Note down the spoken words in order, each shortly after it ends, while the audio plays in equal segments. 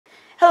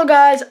Hello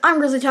guys, I'm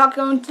Grizzly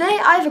Taco, and today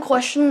I have a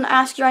question to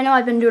ask you. I know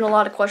I've been doing a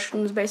lot of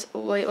questions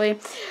basically lately,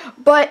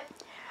 but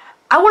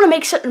I want to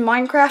make something in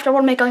Minecraft. I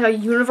want to make like a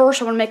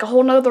universe. I want to make a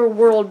whole nother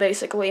world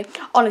basically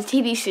on a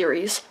TV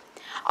series.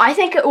 I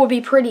think it would be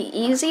pretty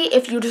easy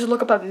if you just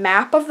look up a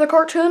map of the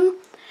cartoon.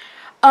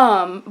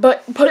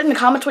 But put it in the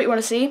comments what you want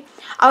to see.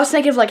 I was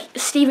thinking of like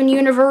Steven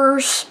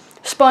Universe,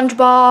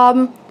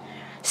 SpongeBob,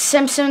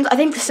 Simpsons. I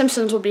think the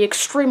Simpsons would be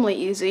extremely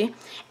easy.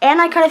 And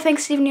I kind of think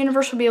Steven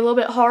Universe would be a little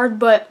bit hard,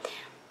 but...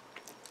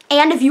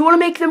 And if you want to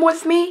make them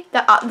with me,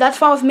 that's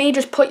fine with me.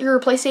 Just put your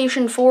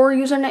PlayStation 4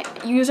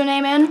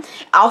 username in.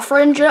 I'll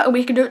friend you, and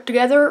we can do it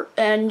together,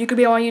 and you could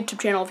be on my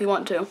YouTube channel if you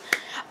want to.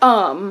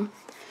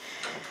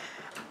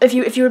 If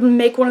you would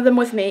make one of them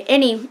with me,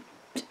 any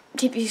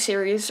TV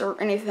series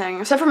or anything,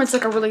 except for it's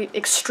like a really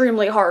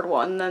extremely hard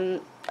one,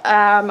 then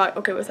I'm not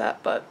okay with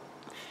that, but...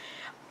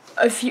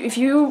 If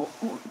you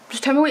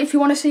just tell me if you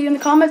want to see in the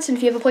comments, and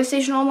if you have a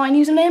PlayStation Online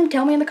username,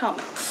 tell me in the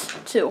comments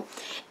too.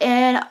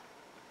 And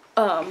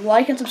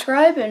like and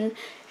subscribe and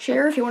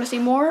share if you want to see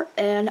more.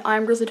 And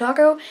I'm Grizzly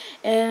Taco,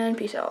 and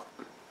peace out.